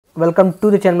Welcome to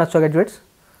the channel Master Graduates.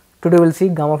 Today we'll see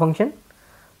gamma function.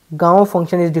 Gamma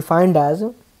function is defined as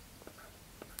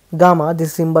gamma,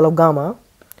 this symbol of gamma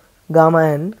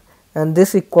n, and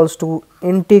this equals to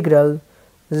integral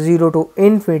 0 to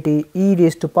infinity e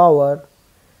raised to power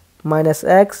minus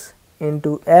x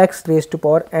into x raised to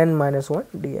power n minus 1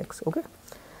 dx. Okay,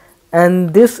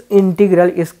 and this integral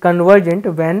is convergent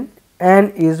when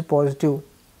n is positive.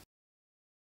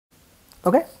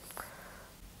 Okay,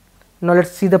 now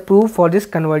let's see the proof for this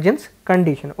convergence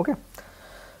condition. Okay,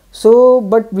 so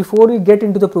but before we get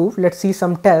into the proof, let's see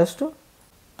some test.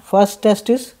 First test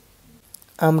is,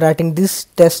 I'm writing this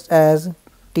test as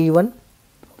T1.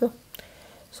 Okay,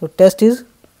 so test is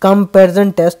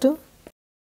comparison test,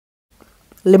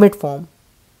 limit form.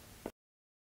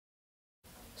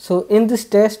 So in this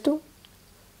test,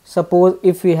 suppose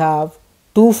if we have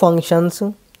two functions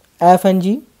f and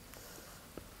g,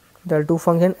 there are two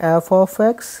functions f of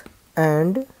x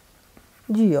and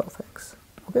g of x.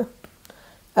 Okay,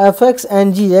 fx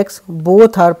and gx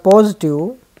both are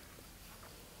positive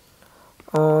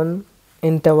on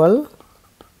interval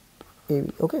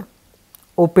ab. Okay,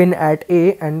 open at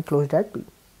a and closed at b,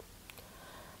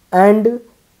 and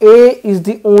a is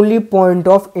the only point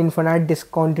of infinite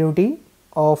discontinuity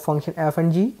of function f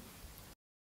and g,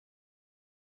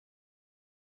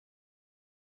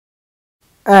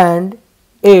 and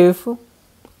if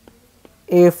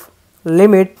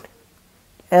limit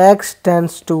x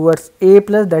tends towards a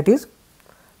plus, that is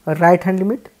a right hand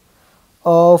limit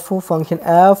of function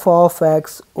f of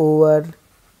x over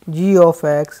g of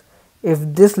x, if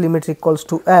this limit equals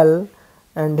to L,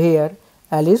 and here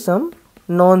L is some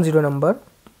non-zero number.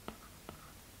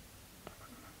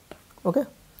 Okay,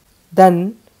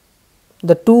 then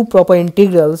the two proper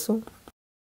integrals,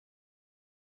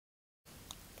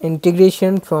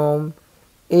 integration from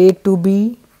a to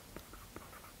b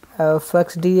f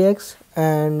x dx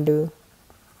and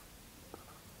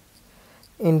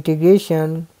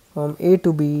integration from a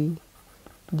to b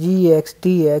gx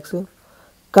dx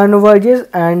converges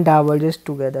and diverges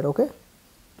together. Okay,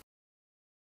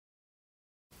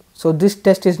 so this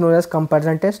test is known as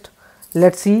comparison test.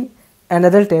 Let's see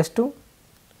another test too,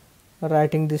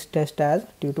 writing this test as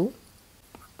T2.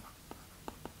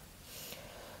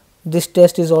 This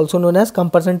test is also known as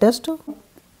comparison test.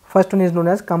 First one is known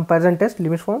as comparison test,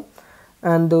 limit form,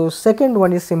 and the second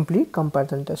one is simply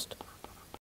comparison test.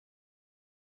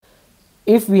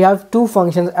 If we have two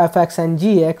functions fx and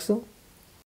gx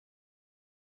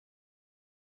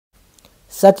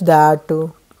such that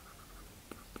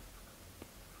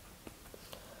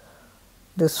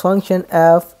this function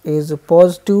f is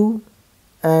positive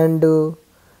and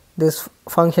this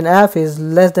function f is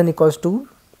less than equals to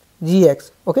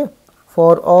gx, okay,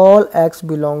 for all x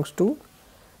belongs to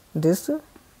this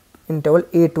interval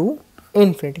a to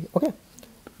infinity. Okay,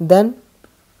 then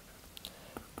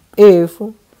if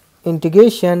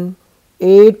integration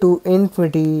a to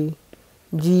infinity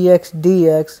gx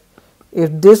dx, if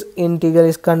this integral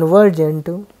is convergent,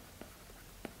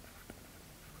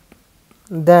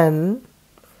 then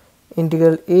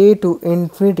integral a to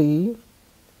infinity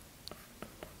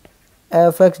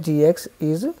fx dx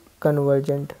is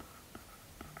convergent.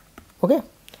 Okay,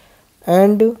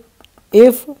 and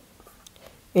if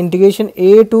integration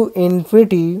a to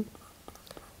infinity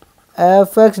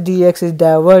fx dx is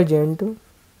divergent,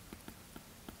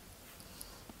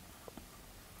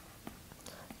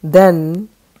 then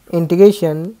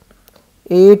integration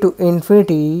a to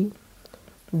infinity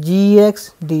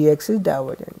gx dx is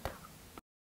divergent.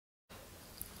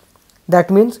 That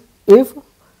means if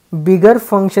bigger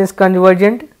function is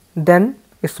convergent, then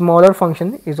a smaller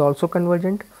function is also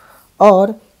convergent,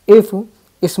 or if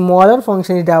a smaller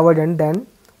function is divergent, then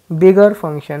bigger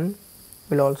function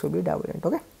will also be divergent.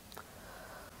 Okay,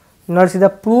 now let's see the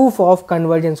proof of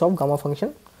convergence of gamma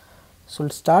function. So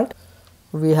let's start.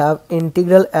 We have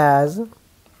integral as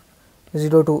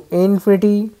 0 to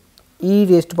infinity e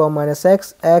raised to power minus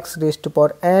x, x raised to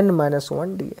power n minus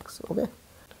 1 dx. Okay,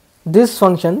 this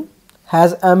function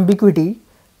has ambiguity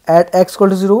at x equal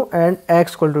to 0 and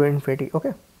x equal to infinity.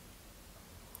 Okay,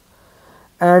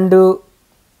 and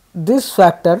this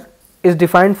factor is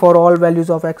defined for all values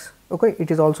of x. Okay,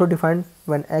 it is also defined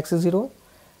when x is 0,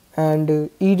 and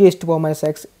e raised to power minus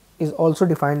x is also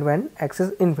defined when x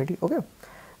is infinity. Okay,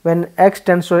 when x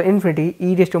tends to infinity,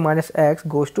 e raised to minus x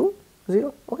goes to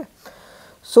 0. Okay,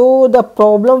 so the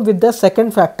problem with the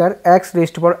second factor, x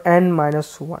raised to power n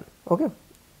minus 1. Okay,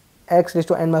 x raised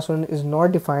to n minus 1 is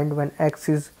not defined when x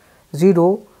is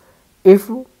 0.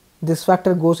 If this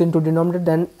factor goes into denominator,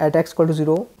 then at x equal to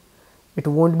 0 it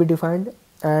won't be defined,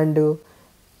 and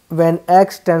when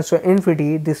x tends to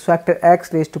infinity, this factor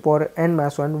x raised to power n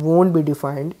minus 1 won't be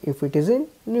defined if it is in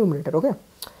numerator. Okay.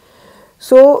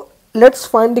 So let's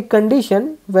find the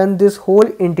condition when this whole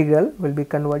integral will be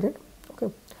convergent.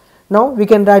 Okay. Now we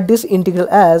can write this integral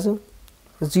as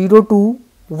 0 to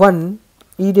 1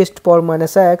 e raised to power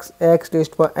minus x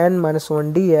raised to power n minus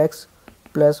 1 dx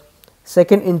plus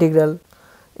second integral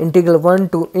 1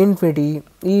 to infinity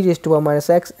e raised to power minus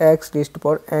x raised to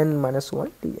power n minus 1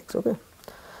 dx. Okay.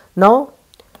 Now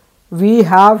we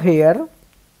have here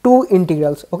two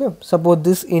integrals. Okay. Suppose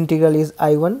this integral is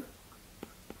I1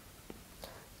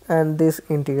 and this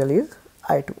integral is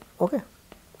I2. Okay.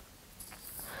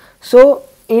 So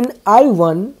in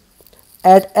I1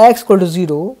 at x equal to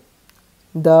 0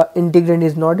 the integrand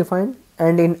is not defined,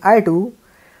 and in I2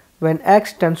 when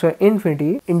x tends to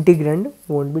infinity integrand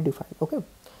won't be defined. Okay.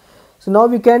 So now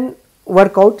we can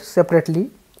work out separately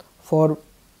for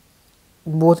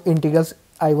both integrals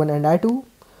I1 and I2.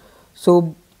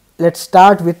 So let's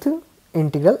start with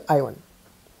integral I1.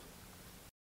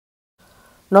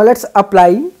 Now let's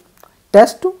apply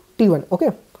test to T1.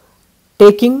 Okay.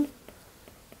 Taking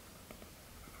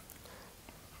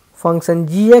function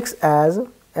gx as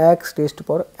x raised to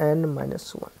power n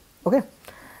minus 1. Okay.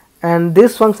 And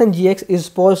this function gx is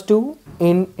positive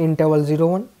in interval 0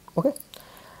 1. Okay.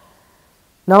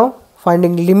 Now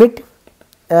finding limit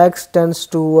x tends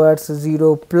towards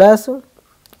 0 plus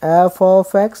f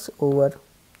of x over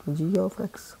g of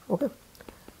x. Okay.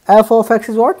 F of x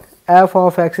is what? F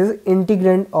of x is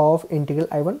integrand of integral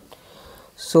I1.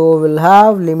 So we'll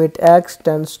have limit x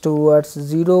tends towards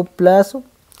 0 plus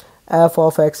f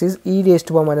of x is e raised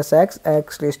to power minus x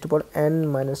raised to power n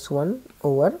minus 1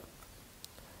 over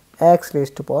x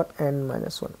raised to power n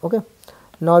minus 1. Okay.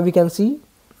 Now we can see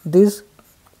this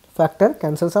factor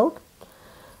cancels out,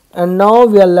 and now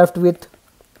we are left with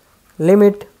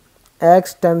limit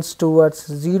x tends towards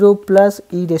 0 plus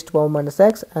e raised to power minus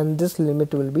x, and this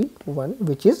limit will be 1,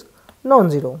 which is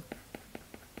non-zero.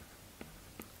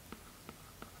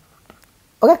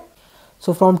 Okay.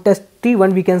 So from test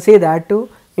T1 we can say that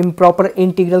improper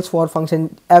integrals for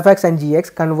function fx and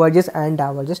gx converges and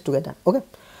diverges together. Okay.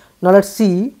 Now let's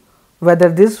see whether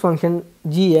this function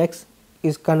gx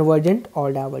is convergent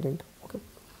or divergent. Okay.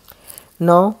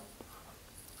 Now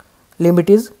limit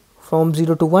is from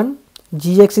 0 to 1,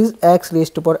 gx is x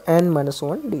raised to power n minus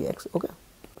 1 dx. Okay.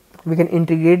 We can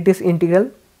integrate this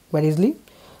integral very easily.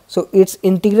 So its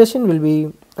integration will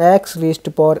be x raised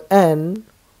to power n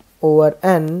over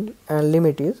n, and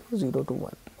limit is 0 to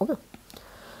 1. Okay.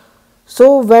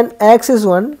 So when x is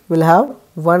 1 we'll have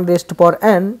 1 raised to power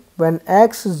n, when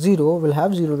x is 0 we'll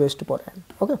have 0 raised to power n.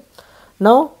 Okay.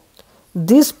 Now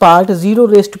this part 0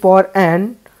 raised to power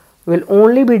n will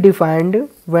only be defined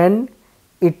when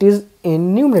it is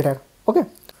in numerator. Okay.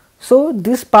 So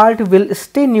this part will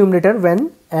stay numerator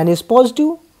when n is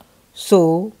positive.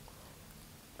 So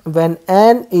when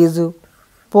n is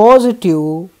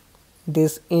positive,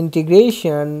 this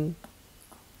integration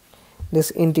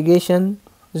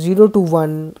 0 to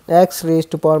 1 x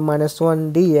raised to power minus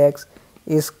 1 dx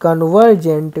is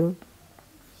convergent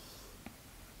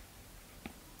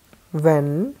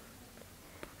when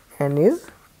n is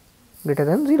greater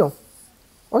than 0.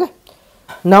 Okay.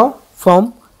 Now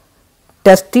from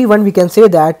test T1 we can say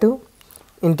that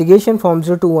integration from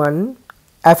 0 to 1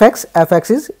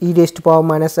 fx is e raised to power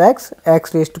minus x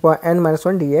raised to power n minus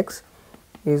 1 dx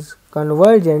is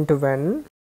convergent when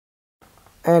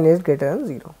n is greater than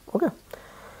 0. Okay.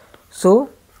 So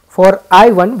for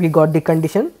I1 we got the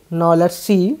condition. Now let's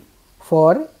see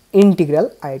for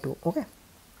integral I2. Okay.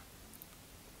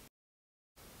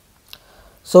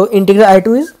 So integral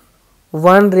I2 is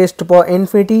 1 raised to power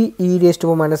infinity e raised to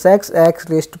power minus x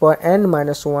raised to power n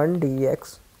minus 1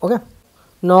 dx. Okay.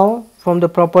 Now from the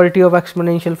property of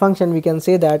exponential function we can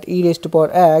say that e raised to power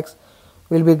x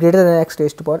will be greater than x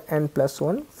raised to power n plus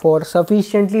 1 for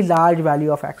sufficiently large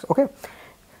value of x. Okay.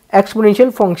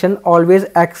 Exponential function always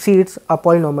exceeds a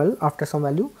polynomial after some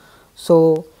value.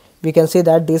 So we can say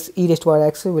that this e raised to power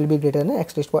x will be greater than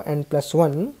x raised to power n plus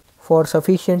 1 for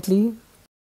sufficiently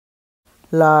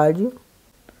large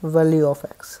value of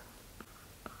x.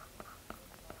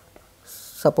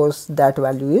 Suppose that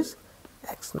value is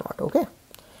x naught. Okay.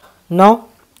 Now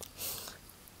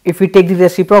if we take the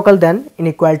reciprocal, then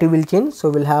inequality will change. So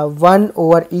we'll have 1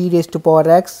 over e raised to power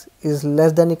x is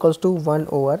less than equals to 1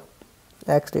 over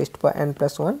x raised to power n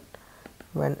plus 1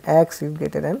 when x is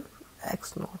greater than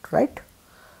x naught, right?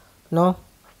 Now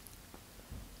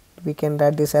we can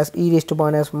write this as e raised to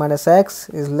power minus x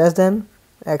is less than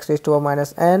x raised to power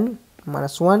minus n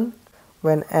minus 1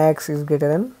 when x is greater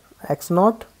than x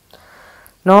naught.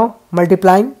 Now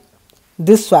multiplying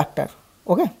this factor.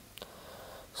 Okay,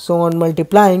 so on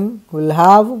multiplying we'll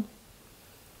have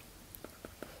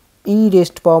e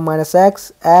raised to power minus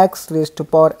x, x raised to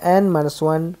power n minus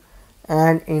 1,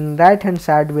 and in right hand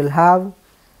side we'll have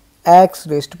x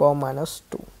raised to power minus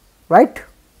 2, right?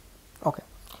 Okay,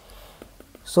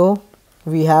 so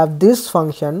we have this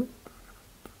function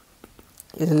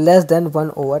is less than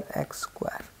 1 over x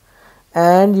square,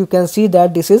 and you can see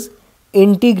that this is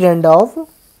integrand of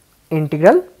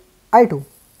integral I2.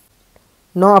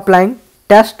 Now applying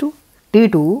test to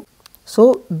T2,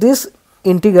 so this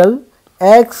integral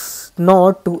x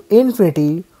naught to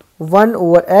infinity 1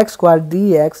 over x square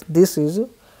dx, this is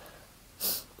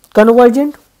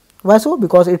convergent. Why so?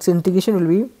 Because its integration will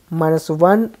be minus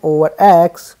 1 over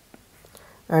x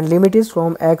and limit is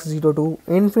from x0 to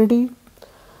infinity.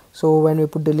 So when we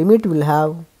put the limit, we will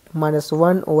have minus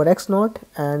 1 over x naught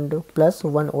and plus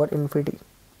 1 over infinity.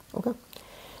 Okay,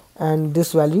 and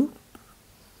this value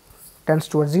tends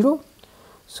towards 0.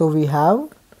 So we have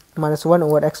minus 1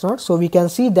 over x naught. So we can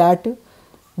see that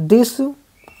this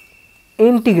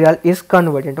integral is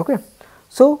convergent. Okay,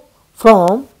 so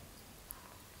from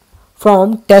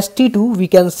test T2 we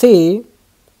can say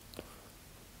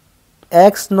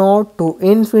x naught to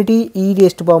infinity e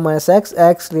raised to power minus x,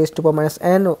 x raised to power minus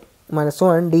n minus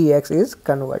 1 dx is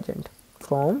convergent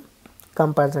from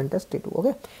comparison test T2.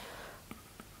 Okay,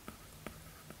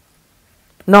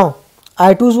 now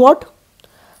I2 is what?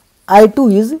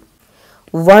 I2 is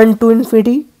 1 to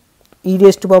infinity e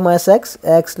raised to power minus x,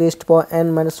 x raised to power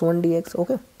n minus 1 dx.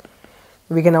 Okay,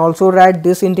 we can also write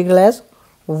this integral as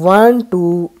 1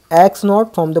 to x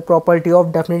naught from the property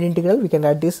of definite integral. We can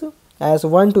write this as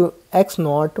 1 to x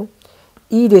naught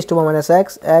e raised to power minus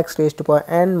x, x raised to power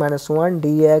n minus 1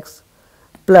 dx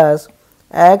plus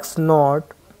x naught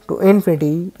to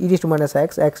infinity e raised to minus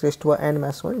x, x raised to power n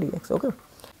minus 1 dx. Okay,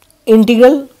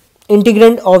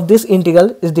 integrand of this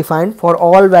integral is defined for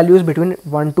all values between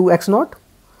 1 to x naught.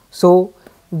 So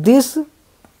this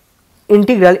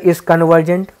integral is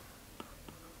convergent.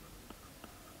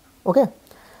 Okay,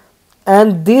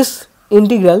 and this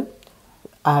integral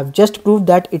I have just proved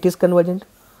that it is convergent.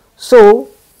 So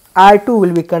I2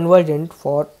 will be convergent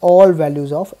for all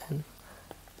values of n.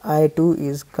 I2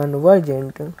 is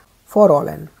convergent for all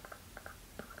n.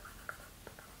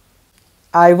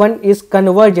 I1 is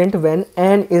convergent when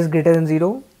n is greater than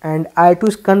 0, and I2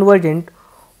 is convergent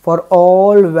for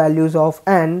all values of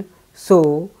n.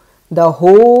 So the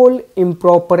whole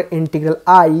improper integral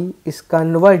I is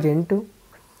convergent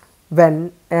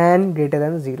when n greater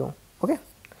than 0. Okay,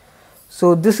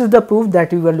 so this is the proof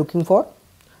that we were looking for.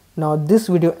 Now this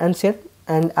video ends here,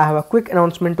 and I have a quick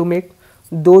announcement to make.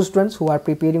 Those students who are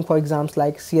preparing for exams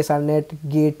like CSR Net,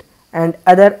 GATE and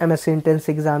other MSc Entrance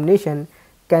examination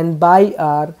can buy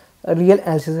our real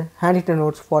analysis handwritten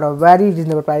notes for a very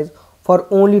reasonable price for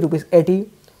only ₹80.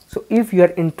 So if you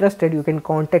are interested, you can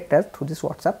contact us through this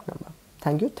WhatsApp number.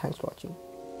 Thank you. Thanks for watching.